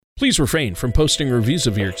Please refrain from posting reviews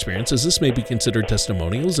of your experience, as this may be considered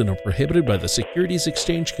testimonials and are prohibited by the Securities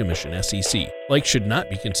Exchange Commission, SEC. Likes should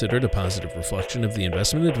not be considered a positive reflection of the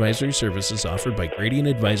investment advisory services offered by Gradient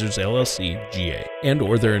Advisors LLC, GA, and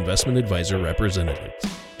or their investment advisor representatives.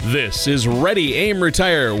 This is Ready, Aim,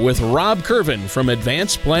 Retire with Rob Curvin from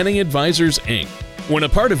Advanced Planning Advisors, Inc. When a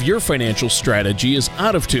part of your financial strategy is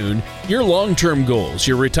out of tune, your long-term goals,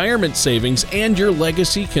 your retirement savings, and your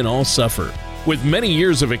legacy can all suffer. With many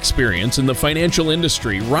years of experience in the financial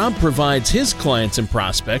industry, Rob provides his clients and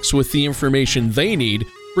prospects with the information they need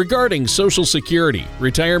regarding Social Security,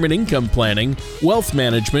 retirement income planning, wealth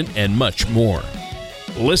management, and much more.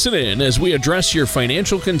 Listen in as we address your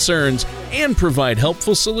financial concerns and provide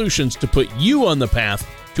helpful solutions to put you on the path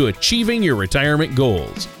to achieving your retirement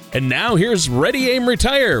goals. And now here's Ready, Aim,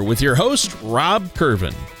 Retire with your host, Rob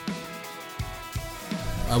Curvin.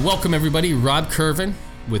 Welcome everybody, Rob Curvin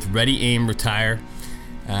with Ready, Aim, Retire.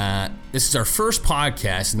 This is our first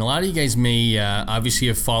podcast, and a lot of you guys may obviously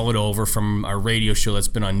have followed over from our radio show that's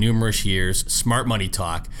been on numerous years, Smart Money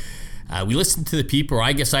Talk. We listened to the people, or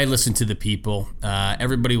I guess I listened to the people.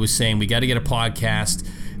 Everybody was saying, we got to get a podcast.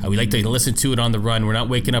 We like to listen to it on the run. We're not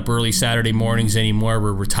waking up early Saturday mornings anymore.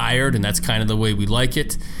 We're retired, and that's kind of the way we like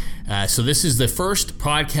it. So this is the first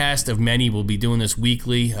podcast of many. We'll be doing this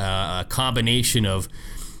weekly, a combination of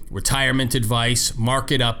retirement advice,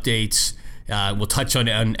 market updates. We'll touch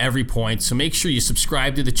on every point. So make sure you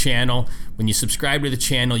subscribe to the channel. When you subscribe to the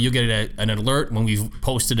channel, you'll get an alert when we've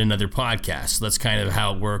posted another podcast. So that's kind of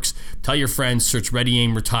how it works. Tell your friends, search Ready,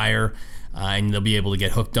 Aim, Retire, and they'll be able to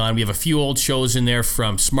get hooked on. We have a few old shows in there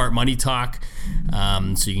from Smart Money Talk,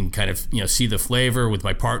 so you can kind of see the flavor with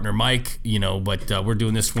my partner Mike. But we're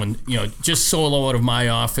doing this one just solo out of my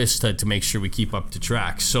office to make sure we keep up to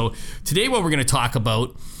track. So today, what we're going to talk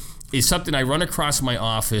about is something I run across in my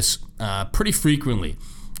office pretty frequently: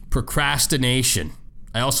 procrastination.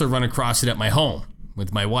 I also run across it at my home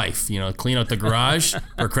with my wife. Clean out the garage,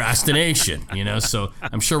 procrastination. So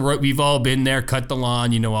I'm sure we've all been there. Cut the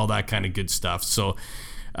lawn, all that kind of good stuff. So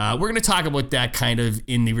we're going to talk about that kind of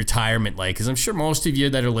in the retirement life, because I'm sure most of you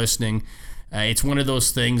that are listening, it's one of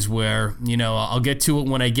those things where, I'll get to it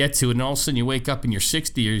when I get to it, and all of a sudden you wake up and you're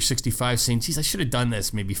 60 or you're 65 saying, geez, I should have done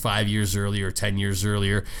this maybe 5 years earlier or 10 years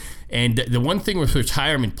earlier. And the one thing with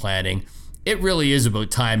retirement planning, it really is about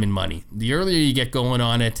time and money. The earlier you get going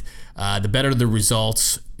on it, the better the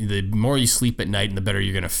results, the more you sleep at night, and the better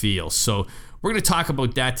you're going to feel. So we're going to talk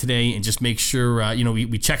about that today and just make sure,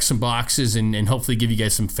 we check some boxes and hopefully give you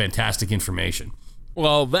guys some fantastic information.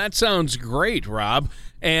 Well, that sounds great, Rob.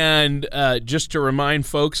 And just to remind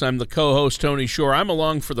folks, I'm the co-host, Tony Shore. I'm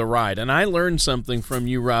along for the ride, and I learn something from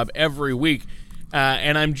you, Rob, every week.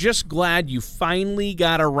 And I'm just glad you finally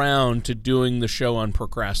got around to doing the show on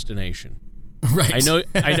procrastination. Right.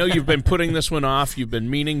 I know you've been putting this one off. You've been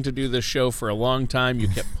meaning to do this show for a long time. You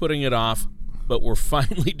kept putting it off, but we're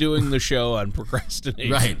finally doing the show on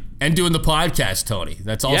procrastination. Right. And doing the podcast, Tony.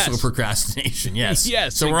 That's also Yes. a procrastination. Yes.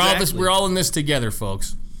 Yes. So exactly. we're all in this together,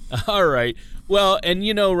 folks. All right. Well, and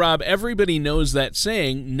Rob, everybody knows that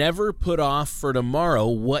saying, never put off for tomorrow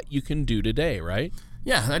what you can do today, right?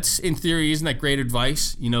 Yeah, that's, in theory, isn't that great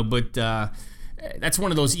advice? But that's one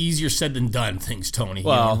of those easier said than done things, Tony.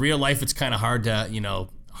 Well, in real life, it's kind of hard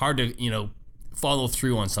to follow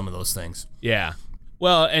through on some of those things. Yeah.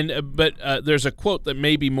 Well, but there's a quote that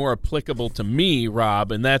may be more applicable to me,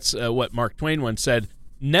 Rob, and that's what Mark Twain once said: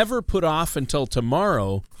 never put off until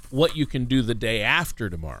tomorrow what you can do the day after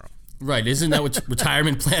tomorrow. Right. Isn't that what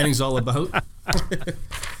retirement planning is all about?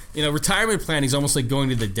 Retirement planning is almost like going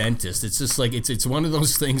to the dentist. It's just like it's one of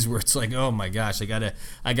those things where it's like, oh my gosh, I gotta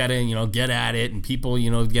get at it, and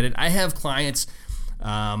people get it. I have clients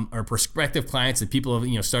or prospective clients that people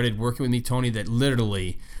have started working with me, Tony, that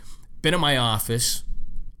literally been in my office,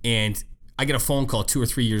 and I get a phone call 2 or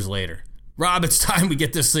 3 years later. Rob, it's time we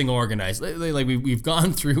get this thing organized. Like we've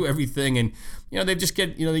gone through everything, and they just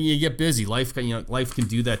get you get busy. Life can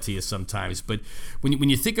do that to you sometimes. But when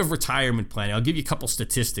you think of retirement planning, I'll give you a couple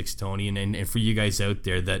statistics, Tony, and for you guys out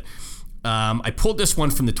there that I pulled this one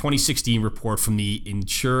from the 2016 report from the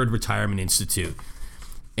Insured Retirement Institute,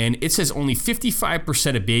 and it says only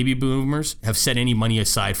 55% of baby boomers have set any money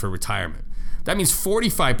aside for retirement. That means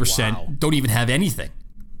 45% don't even have anything.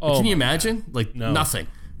 Oh, can you imagine? No. Nothing.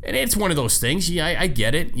 And it's one of those things. Yeah, I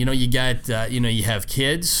get it. You got, you have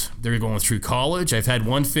kids. They're going through college. I've had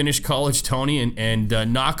one finish college, Tony, and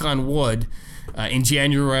knock on wood, in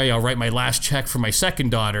January I'll write my last check for my second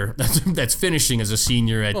daughter that's finishing as a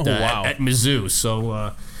senior at Mizzou.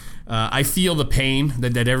 So I feel the pain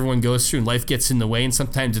that everyone goes through, and life gets in the way, and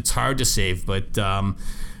sometimes it's hard to save. But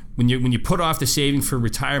when you put off the saving for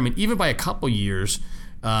retirement, even by a couple years,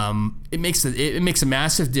 it makes a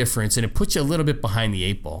massive difference, and it puts you a little bit behind the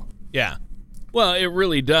 8 ball. Yeah. Well, it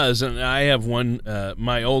really does. And I have one,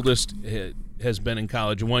 my oldest has been in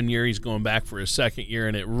college 1 year. He's going back for his second year,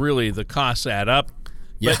 and the costs add up.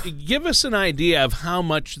 Yeah. But give us an idea of how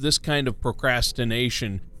much this kind of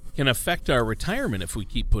procrastination can affect our retirement if we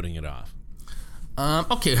keep putting it off.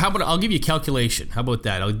 Okay, how about I'll give you a calculation. How about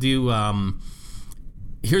that? I'll do.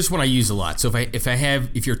 Here's what I use a lot. So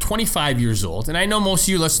if you're 25 years old, and I know most of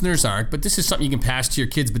you listeners aren't, but this is something you can pass to your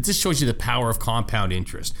kids. But this shows you the power of compound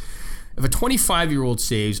interest. If a 25-year-old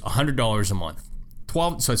saves $100 a month,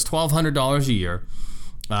 so it's $1,200 a year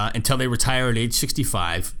until they retire at age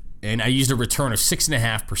 65, and I used a return of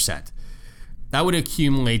 6.5%, that would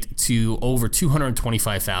accumulate to over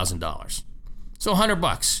 $225,000. So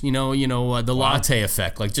 $100, the latte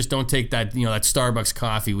effect. Like, just don't take that, that Starbucks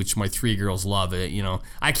coffee, which my 3 girls love.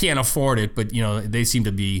 I can't afford it, but they seem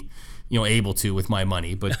to be, able to with my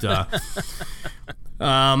money. But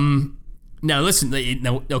now listen.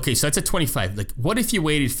 Okay, so that's at 25. Like, what if you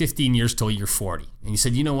waited 15 years till you're 40, and you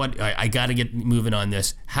said, you know what, I got to get moving on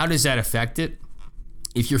this? How does that affect it?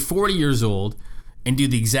 If you're 40 years old and do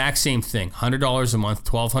the exact same thing, $100 a month,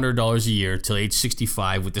 $1,200 a year till age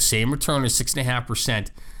 65 with the same return of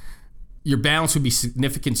 6.5%, your balance would be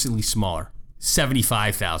significantly smaller,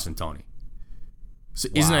 $75,000, Tony. So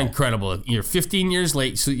wow. Isn't that incredible? You're 15 years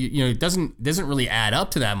late, so it doesn't really add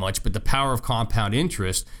up to that much, but the power of compound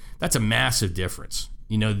interest, that's a massive difference.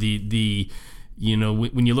 When you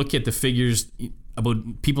look at the figures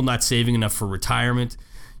about people not saving enough for retirement,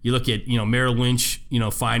 you look at, Merrill Lynch,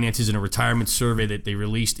 finances in a retirement survey that they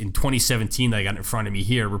released in 2017 that I got in front of me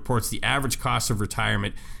here, reports the average cost of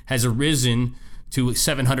retirement has arisen to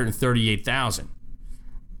 $738,000.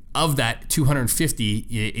 Of that, $250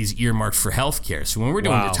 is earmarked for healthcare. So when we're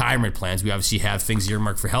doing retirement plans, we obviously have things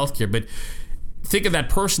earmarked for healthcare. But think of that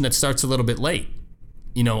person that starts a little bit late,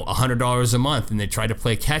 $100 a month, and they try to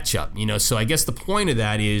play catch up. So I guess the point of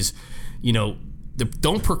that is,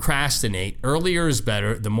 don't procrastinate. Earlier is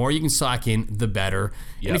better. The more you can sock in, the better.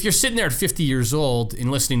 Yep. And if you're sitting there at 50 years old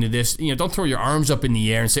and listening to this, don't throw your arms up in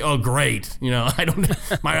the air and say, "Oh, great!" I don't.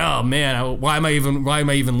 Oh man, why am I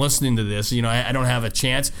even listening to this? I don't have a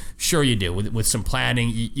chance. Sure, you do. With some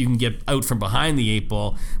planning, you can get out from behind the 8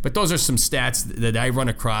 ball. But those are some stats that I run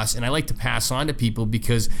across, and I like to pass on to people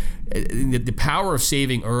because the power of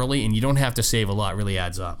saving early, and you don't have to save a lot, really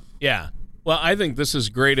adds up. Yeah. Well, I think this is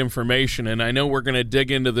great information, and I know we're going to dig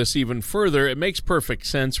into this even further. It makes perfect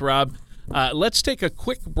sense, Rob. Let's take a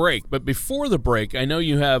quick break, but before the break, I know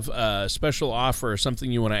you have a special offer or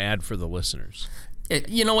something you want to add for the listeners.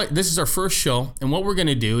 You know what? This is our first show, and what we're going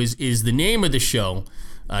to do is the name of the show,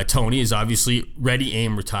 Tony, is obviously Ready,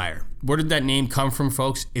 Aim, Retire. Where did that name come from,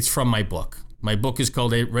 folks? It's from my book. My book is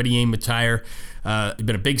called Ready, Aim, Retire. It's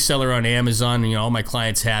been a big seller on Amazon, and all my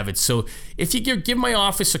clients have it. So if you give my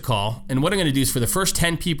office a call, and what I'm going to do is for the first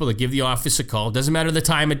 10 people that give the office a call, doesn't matter the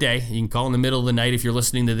time of day, you can call in the middle of the night if you're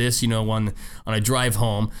listening to this, on a drive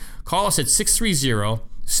home. Call us at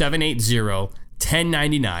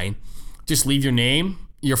 630-780-1099. Just leave your name,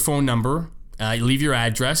 your phone number, leave your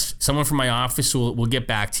address. Someone from my office will get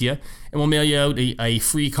back to you, and we'll mail you out a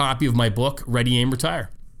free copy of my book, Ready, Aim,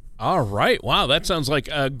 Retire. All right. Wow, that sounds like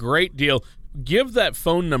a great deal. Give that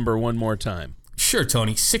phone number one more time. Sure,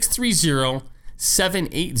 Tony.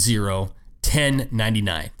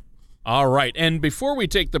 630-780-1099. All right. And before we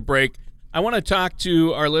take the break, I want to talk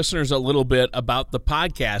to our listeners a little bit about the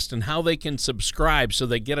podcast and how they can subscribe so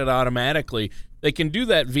they get it automatically. They can do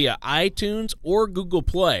that via iTunes or Google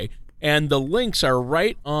Play, and the links are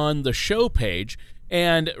right on the show page.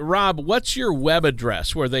 And Rob, what's your web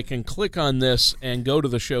address where they can click on this and go to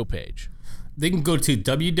the show page? They can go to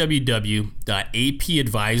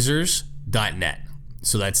www.apadvisors.net.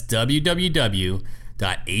 So that's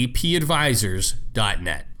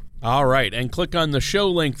www.apadvisors.net. All right, and click on the show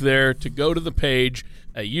link there to go to the page.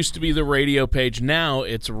 It used to be the radio page. Now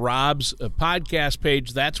it's Rob's podcast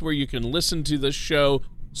page. That's where you can listen to this show,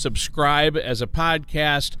 subscribe as a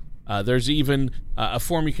podcast. There's even a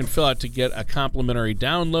form you can fill out to get a complimentary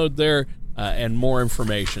download there and more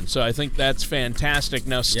information. So I think that's fantastic.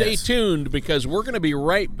 Now stay tuned because we're going to be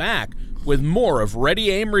right back with more of Ready,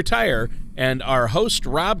 Aim, Retire and our host,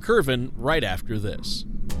 Rob Curvin, right after this.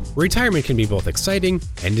 Retirement can be both exciting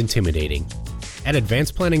and intimidating. At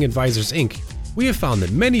Advanced Planning Advisors, Inc., we have found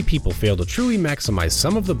that many people fail to truly maximize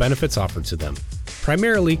some of the benefits offered to them,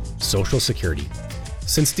 primarily Social Security.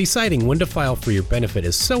 Since deciding when to file for your benefit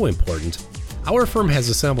is so important, our firm has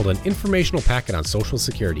assembled an informational packet on Social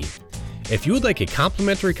Security. If you would like a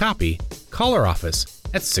complimentary copy, call our office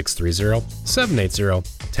at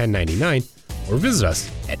 630-780-1099 or visit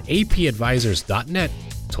us at apadvisors.net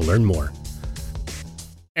to learn more.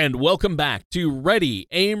 And welcome back to Ready,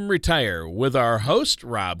 Aim, Retire with our host,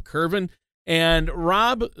 Rob Curvin. And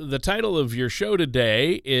Rob, the title of your show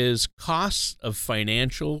today is Costs of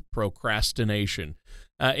Financial Procrastination.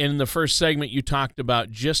 In the first segment, you talked about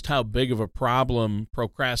just how big of a problem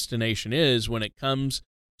procrastination is when it comes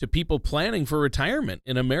to people planning for retirement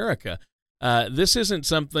in America. This isn't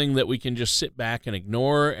something that we can just sit back and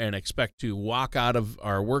ignore and expect to walk out of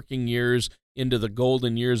our working years into the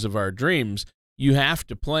golden years of our dreams. You have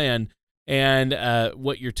to plan. And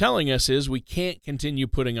what you're telling us is we can't continue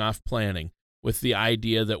putting off planning with the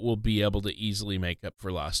idea that we'll be able to easily make up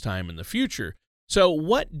for lost time in the future. So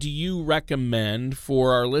what do you recommend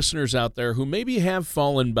for our listeners out there who maybe have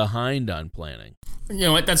fallen behind on planning? You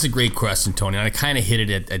know what? That's a great question, Tony. I kind of hit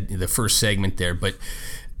it at the first segment there, but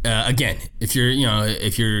again, if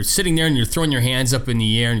you're sitting there and you're throwing your hands up in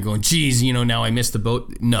the air and going, geez, now I missed the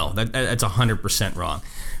boat. No, that's 100% wrong.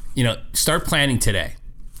 Start planning today.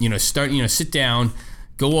 Sit down,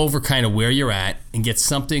 go over kind of where you're at and get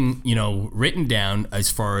something, written down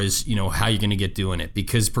as far as, how you're going to get doing it,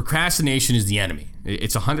 because procrastination is the enemy.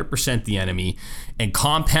 It's 100% the enemy, and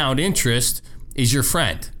compound interest is your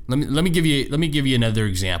friend. Let me give you another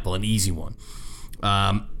example, an easy one.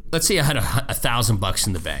 Let's say I had $1,000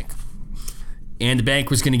 in the bank, and the bank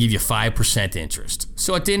was going to give you 5% interest.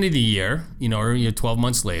 So at the end of the year, or 12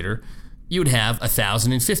 months later, you would have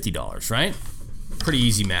 $1,050, right? Pretty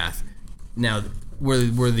easy math. Now,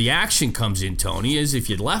 where the action comes in, Tony, is if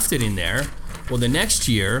you'd left it in there, well, the next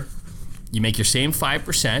year you make your same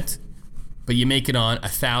 5%, but you make it on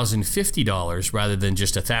 $1,050 rather than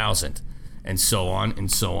just $1,000, and so on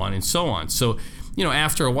and so on and so on. So,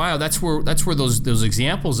 after a while, that's where those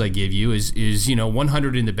examples I give you is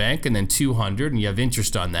 100 in the bank and then 200, and you have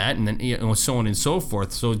interest on that, and then so on and so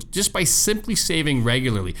forth. So just by simply saving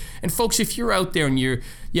regularly, and folks, if you're out there and you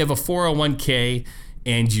have a 401k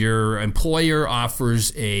and your employer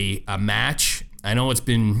offers a match. I know it's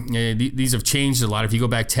been these have changed a lot. If you go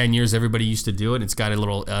back 10 years, everybody used to do it. It's got a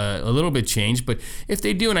little bit changed, but if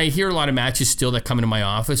they do, and I hear a lot of matches still that come into my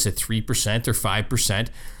office at 3% or 5%,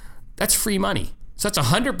 that's free money. So that's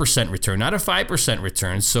 100% return, not a 5%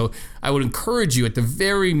 return. So I would encourage you at the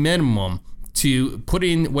very minimum to put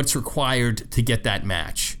in what's required to get that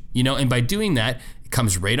match. And by doing that, it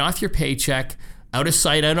comes right off your paycheck, out of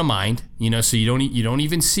sight, out of mind. So you don't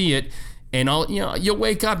even see it. And you'll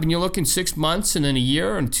wake up and you'll look in 6 months and then a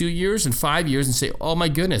year and 2 years and 5 years and say, oh my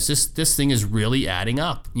goodness, this thing is really adding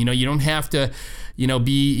up. You don't have to,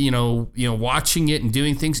 be, watching it and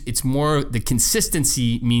doing things. It's more, the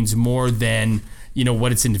consistency means more than,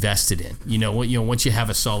 what it's invested in, once you have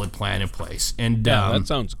a solid plan in place. And that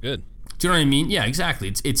sounds good. Do you know what I mean? Yeah,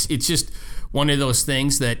 exactly. It's just one of those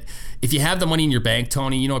things that if you have the money in your bank,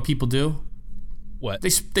 Tony, you know what people do? What? They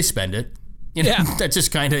spend it. Yeah. That's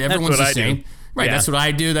just kind of, everyone's the same. Right, yeah. That's what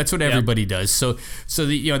I do. That's what everybody does. So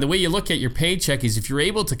the way you look at your paycheck is if you're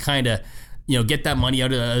able to kind of, get that money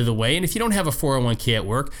out of the way, and if you don't have a 401k at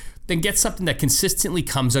work, then get something that consistently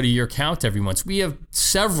comes out of your account every month. We have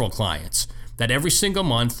several clients that every single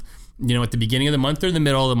month, at the beginning of the month or the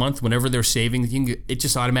middle of the month, whenever they're saving, it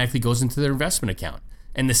just automatically goes into their investment account.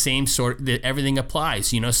 And the same everything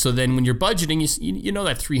applies, So then when you're budgeting,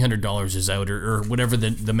 that $300 is out or whatever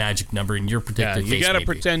the magic number in your particular case. You got to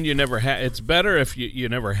pretend you never had. It's better if you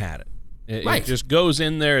never had it. It just goes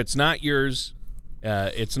in there. It's not yours.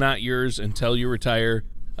 It's not yours until you retire.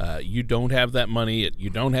 You don't have that money. You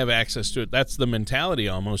don't have access to it. That's the mentality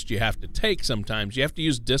almost you have to take sometimes. You have to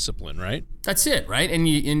use discipline, right? That's it, right? And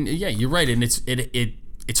you're right. And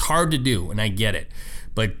it's hard to do, and I get it.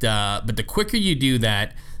 But the quicker you do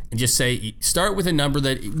that, and just say, start with a number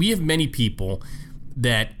that we have many people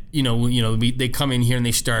that they come in here and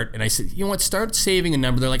they start, and I said, start saving a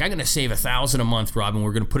number. They're like, I'm going to save $1,000 a month, Rob, and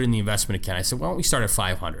we're going to put it in the investment account. I said, why don't we start at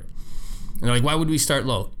 $500? And they're like, why would we start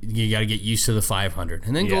low? You got to get used to the $500,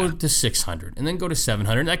 and then go to $600, and then go to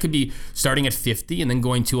 $700. That could be starting at $50 and then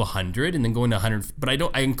going to $100 and then going to $100. But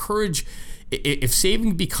I encourage, if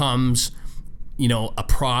saving becomes a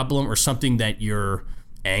problem or something that you're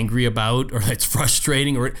angry about or that's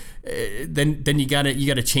frustrating, or then you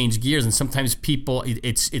gotta change gears. And sometimes people,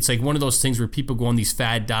 it's like one of those things where people go on these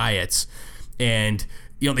fad diets and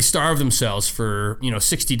they starve themselves for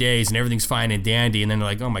 60 days and everything's fine and dandy, and then they're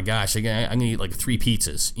like, oh my gosh, I'm gonna eat like 3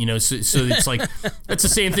 pizzas. So it's like that's the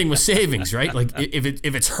same thing with savings, right? Like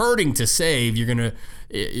if it's hurting to save, you're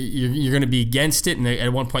gonna be against it, and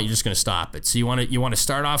at one point you're just gonna stop it. So you want to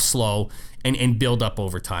start off slow and build up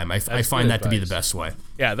over time. I find that to be the best way.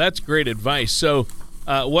 Yeah, that's great advice. So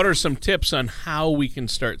what are some tips on how we can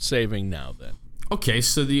start saving now then? Okay,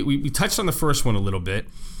 so we touched on the first one a little bit.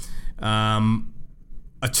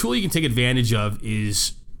 A tool you can take advantage of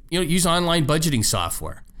is, use online budgeting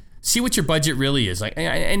software. See what your budget really is.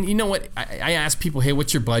 And you know what? I ask people, hey,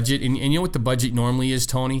 what's your budget? And you know what the budget normally is,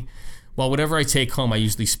 Tony? Well, whatever I take home, I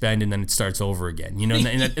usually spend, and then it starts over again.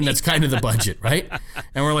 And that's kind of the budget, right?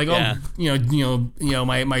 And we're like,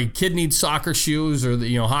 my kid needs soccer shoes or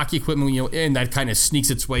hockey equipment, and that kind of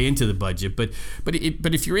sneaks its way into the budget. But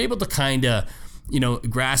if you're able to kind of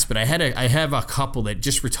grasp it, I have a couple that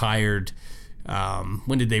just retired.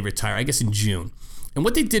 When did they retire? I guess in June. And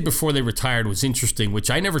what they did before they retired was interesting, which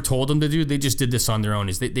I never told them to do. They just did this on their own.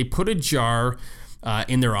 Is they put a jar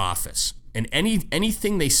in their office. And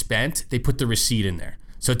anything they spent, they put the receipt in there.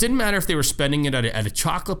 So it didn't matter if they were spending it at a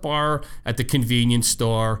chocolate bar at the convenience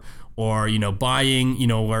store, or buying,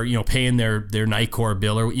 or paying their Nicor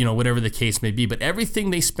bill, or whatever the case may be. But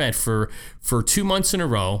everything they spent for 2 months in a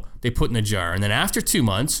row, they put in a jar. And then after 2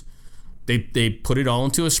 months, they put it all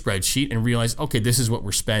into a spreadsheet and realized, okay, this is what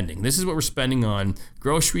we're spending. This is what we're spending on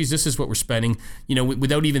groceries. This is what we're spending,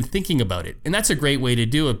 without even thinking about it. And that's a great way to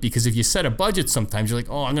do it, because if you set a budget, sometimes you're like,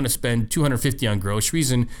 oh, I'm going to spend $250 on groceries.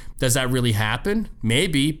 And does that really happen?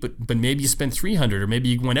 Maybe, but maybe you spent $300, or maybe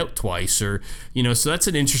you went out twice, or, so that's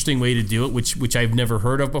an interesting way to do it, which I've never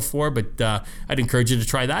heard of before, but I'd encourage you to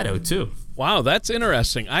try that out too. Wow, that's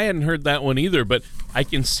interesting. I hadn't heard that one either, but I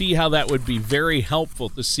can see how that would be very helpful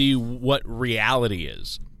to see what reality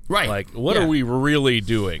is. Right. Like, what are we really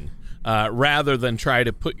doing? Rather than try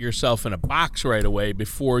to put yourself in a box right away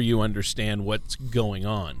before you understand what's going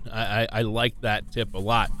on. I like that tip a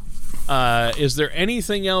lot. Is there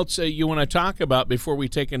anything else you want to talk about before we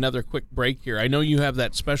take another quick break here? I know you have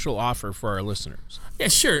that special offer for our listeners. Yeah,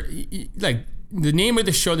 sure. Like, the name of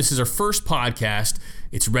the show, this is our first podcast.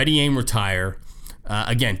 It's Ready, Aim, Retire.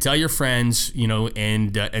 Again, tell your friends,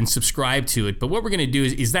 and subscribe to it. But what we're going to do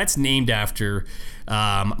is that's named after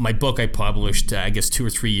my book I published, I guess 2 or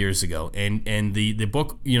 3 years ago. And the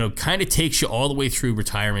book, kind of takes you all the way through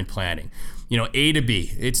retirement planning. A to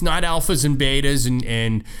B. It's not alphas and betas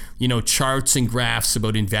and charts and graphs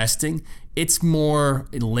about investing. It's more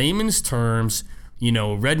in layman's terms.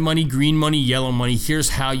 Red money, green money, yellow money. Here's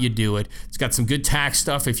how you do it. It's got some good tax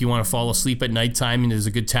stuff if you want to fall asleep at nighttime, and there's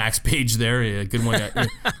a good tax page there. A good one.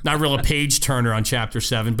 Not real a page turner on chapter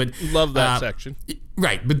 7, but love that section.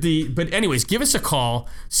 Right, but anyways, give us a call,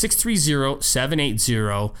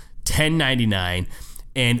 630-780-1099,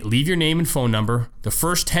 and leave your name and phone number. The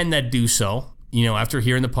first 10 that do so, after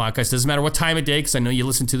hearing the podcast, doesn't matter what time of day, because I know you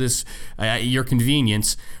listen to this at your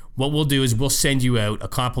convenience. What we'll do is we'll send you out a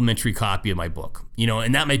complimentary copy of my book,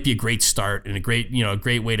 and that might be a great start and a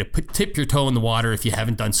great way to tip your toe in the water if you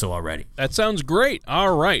haven't done so already. That sounds great.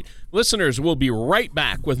 All right. Listeners, we'll be right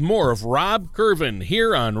back with more of Rob Curven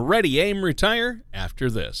here on Ready, Aim, Retire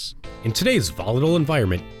after this. In today's volatile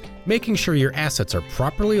environment, making sure your assets are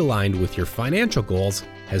properly aligned with your financial goals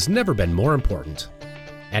has never been more important.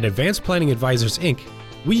 At Advanced Planning Advisors, Inc.,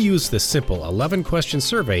 we use this simple 11-question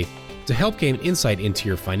survey to help gain insight into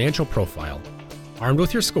your financial profile. Armed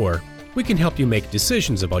with your score, we can help you make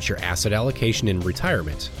decisions about your asset allocation in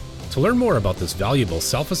retirement. To learn more about this valuable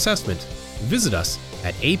self-assessment, visit us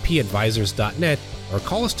at apadvisors.net or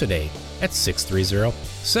call us today at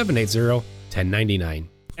 630-780-1099.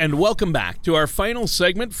 And welcome back to our final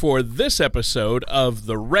segment for this episode of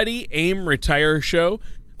the Ready, Aim, Retire show.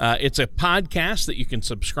 It's a podcast that you can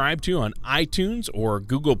subscribe to on iTunes or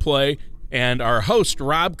Google Play. And our host,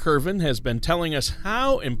 Rob Curven, has been telling us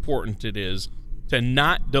how important it is to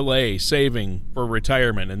not delay saving for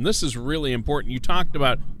retirement. And this is really important. You talked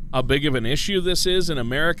about how big of an issue this is in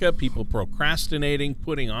America, people procrastinating,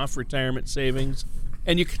 putting off retirement savings.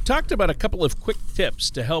 And you talked about a couple of quick tips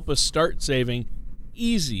to help us start saving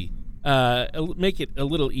easy, make it a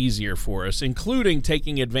little easier for us, including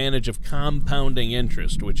taking advantage of compounding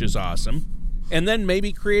interest, which is awesome. And then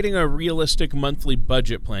maybe creating a realistic monthly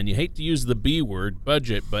budget plan. You hate to use the B word,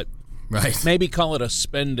 budget, but maybe call it a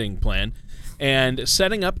spending plan. And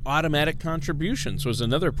setting up automatic contributions was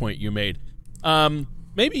another point you made.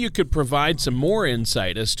 Maybe you could provide some more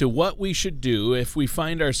insight as to what we should do if we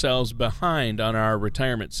find ourselves behind on our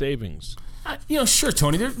retirement savings. Sure,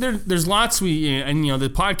 Tony. There's lots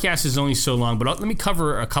the podcast is only so long, but let me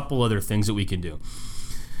cover a couple other things that we can do.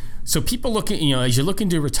 So people looking, as you look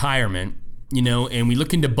into retirement, and we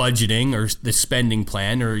look into budgeting or the spending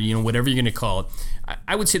plan or, whatever you're going to call it,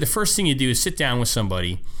 I would say the first thing you do is sit down with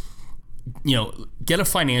somebody, get a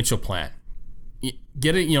financial plan.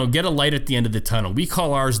 get a light at the end of the tunnel. We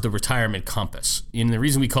call ours the retirement compass. And the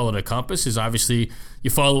reason we call it a compass is obviously you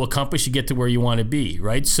follow a compass, you get to where you want to be,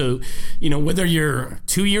 right? So, whether you're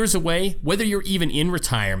 2 years away, whether you're even in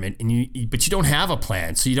retirement, but you don't have a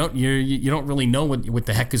plan, so you don't really know what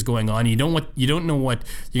the heck is going on. You don't know what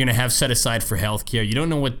you're going to have set aside for healthcare. You don't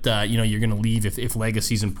know what you're going to leave if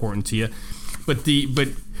legacy is important to you. But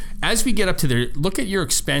as we get up to there, look at your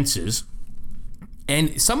expenses.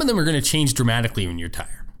 And some of them are going to change dramatically when you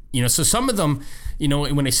retire. So some of them,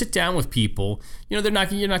 when I sit down with people, you're not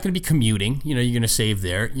going to be commuting. You're going to save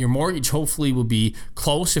there. Your mortgage hopefully will be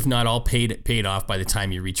close, if not all paid off by the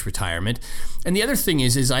time you reach retirement. And the other thing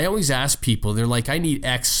is I always ask people, they're like, I need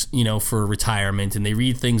X, for retirement, and they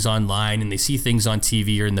read things online and they see things on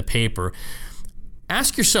TV or in the paper.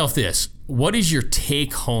 Ask yourself this: what is your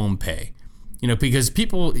take-home pay? Because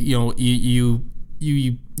people, you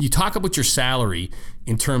talk about your salary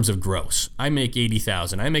in terms of gross. I make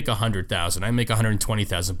 $80,000. I make $100,000. I make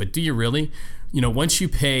 $120,000. But do you really? Once you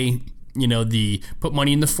pay, put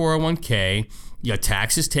money in the 401k, you got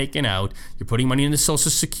taxes taken out, you're putting money in the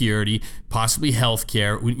Social Security, possibly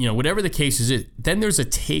healthcare, whatever the case is, then there's a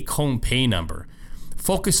take-home pay number.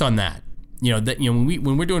 Focus on that.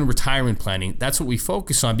 When we're doing retirement planning, that's what we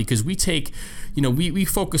focus on, because we take, we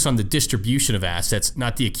focus on the distribution of assets,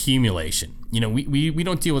 not the accumulation. We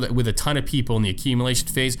don't deal with a ton of people in the accumulation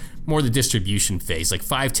phase, more the distribution phase, like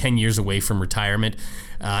 5-10 years away from retirement.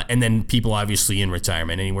 And then people obviously in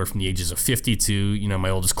retirement, anywhere from the ages of 50 to, my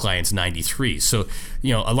oldest client's 93. So,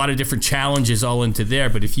 a lot of different challenges all into there.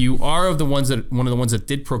 But if you are one of the ones that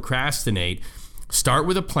did procrastinate, start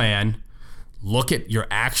with a plan. Look at your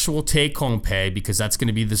actual take-home pay, because that's going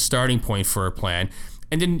to be the starting point for a plan.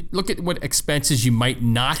 And then look at what expenses you might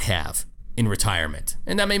not have in retirement.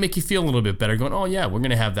 And that may make you feel a little bit better, going, oh yeah, we're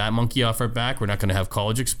going to have that monkey off our back. We're not going to have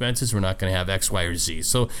college expenses. We're not going to have X, Y, or Z.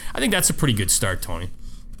 So I think that's a pretty good start, Tony.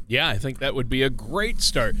 Yeah, I think that would be a great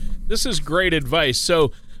start. This is great advice.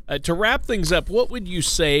 So to wrap things up, what would you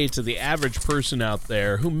say to the average person out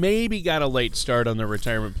there who maybe got a late start on their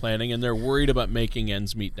retirement planning and they're worried about making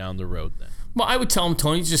ends meet down the road then? Well, I would tell them,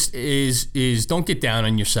 Tony, just is don't get down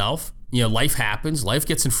on yourself. Life happens. Life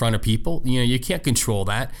gets in front of people. You can't control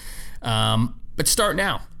that. But start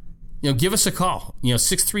now. Give us a call.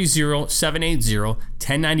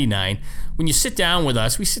 630-780-1099. When you sit down with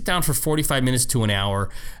us, we sit down for 45 minutes to an hour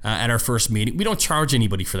at our first meeting. We don't charge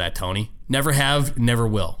anybody for that, Tony. Never have, never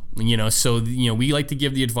will. So we like to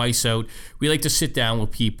give the advice out. We like to sit down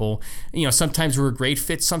with people. Sometimes we're a great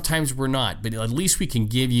fit, sometimes we're not. But at least we can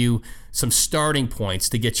give you some starting points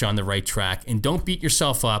to get you on the right track. And don't beat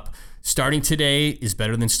yourself up. Starting today is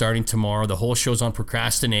better than starting tomorrow. The whole show's on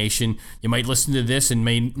procrastination. You might listen to this and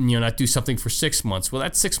may not do something for 6 months. Well,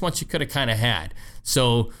 that's 6 months you could have kind of had.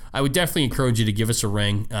 So I would definitely encourage you to give us a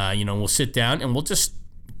ring. We'll sit down and we'll just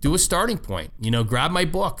do a starting point. Grab my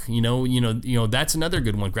book. That's another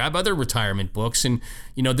good one. Grab other retirement books, and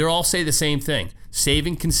they all say the same thing.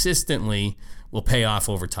 Saving consistently will pay off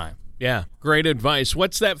over time. Yeah, great advice.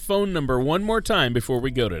 What's that phone number one more time before we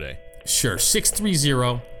go today? Sure,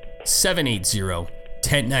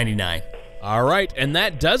 630-780-1099. All right, and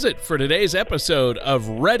that does it for today's episode of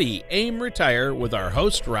Ready, Aim, Retire with our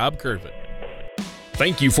host, Rob Curvin.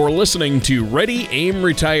 Thank you for listening to Ready, Aim,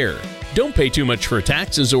 Retire. Don't pay too much for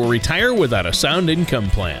taxes or retire without a sound income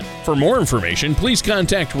plan. For more information, please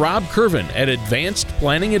contact Rob Curvin at Advanced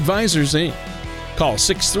Planning Advisors, Inc. Call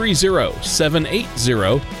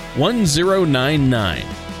 630-780-1099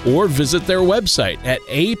 or visit their website at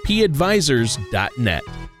apadvisors.net.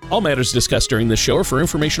 All matters discussed during this show are for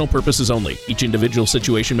informational purposes only. Each individual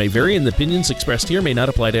situation may vary, and the opinions expressed here may not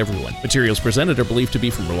apply to everyone. Materials presented are believed to be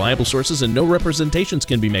from reliable sources, and no representations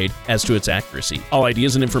can be made as to its accuracy. All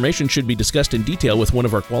ideas and information should be discussed in detail with one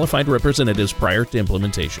of our qualified representatives prior to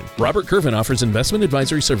implementation. Robert Curvin offers investment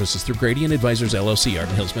advisory services through Gradient Advisors LLC,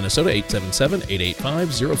 Arden Hills, Minnesota,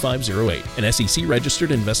 877-885-0508, an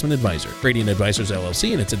SEC-registered investment advisor. Gradient Advisors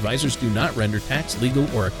LLC and its advisors do not render tax, legal,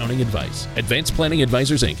 or accounting advice. Advanced Planning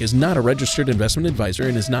Advisors, Inc. is not a registered investment advisor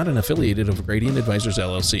and is not an affiliated of Gradient Advisors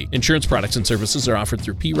LLC. Insurance products and services are offered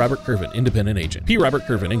through P. Robert Curvin, independent agent. P. Robert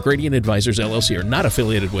Curvin and Gradient Advisors LLC are not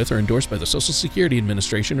affiliated with or endorsed by the Social Security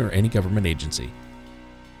Administration or any government agency.